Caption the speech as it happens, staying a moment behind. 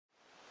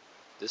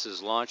This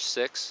is launch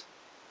 6.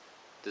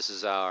 This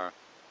is our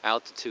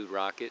altitude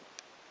rocket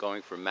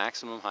going for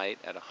maximum height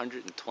at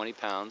 120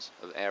 pounds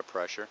of air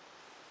pressure.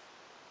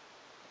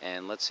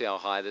 And let's see how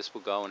high this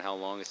will go and how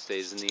long it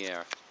stays in the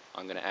air.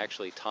 I'm going to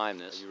actually time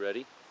this. Are you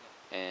ready?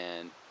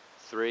 And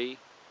 3,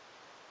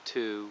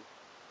 2,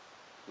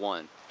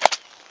 1.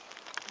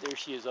 There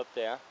she is up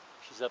there.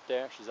 She's up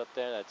there. She's up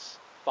there. That's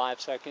 5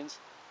 seconds,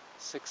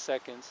 6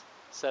 seconds,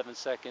 7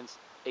 seconds,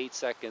 8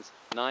 seconds,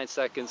 9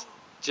 seconds,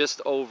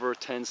 just over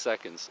 10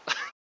 seconds.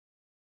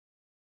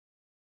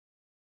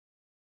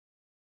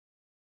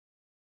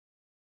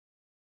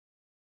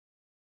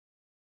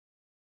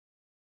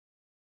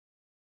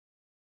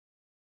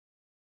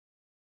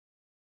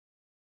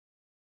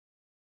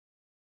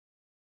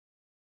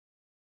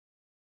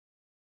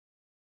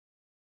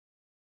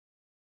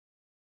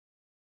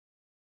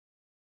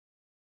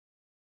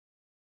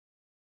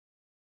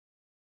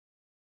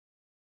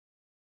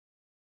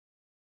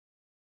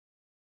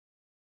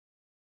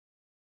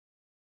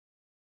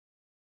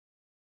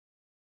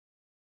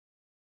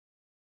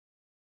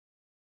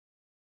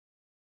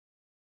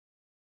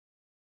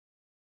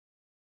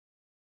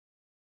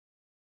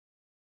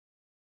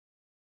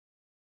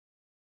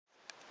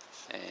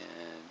 And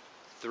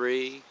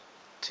 3,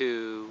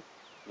 2,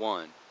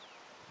 1.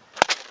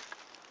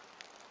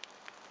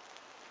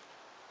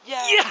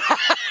 Yeah!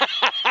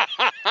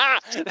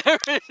 There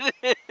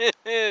it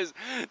is!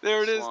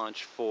 There it is!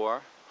 Launch 4,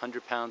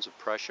 100 pounds of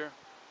pressure.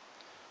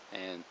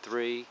 And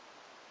 3,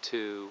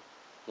 2,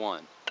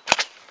 1.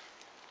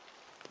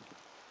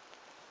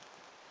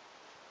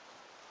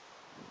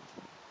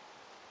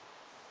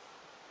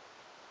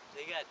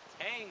 They got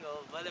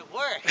tangled, but it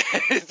worked.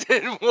 It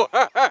didn't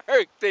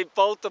work! They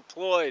both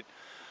deployed.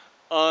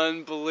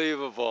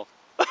 Unbelievable.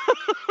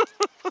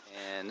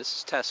 And this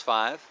is test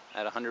 5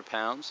 at 100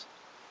 pounds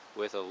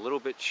with a little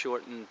bit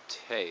shortened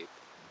tape.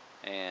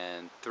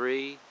 And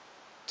 3,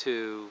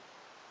 2,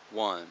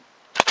 1.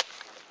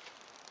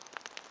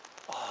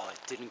 Oh, it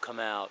didn't come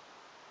out.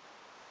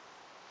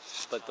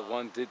 But the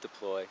one did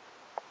deploy.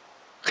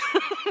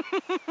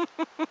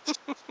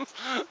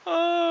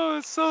 Oh,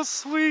 it's so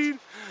sweet.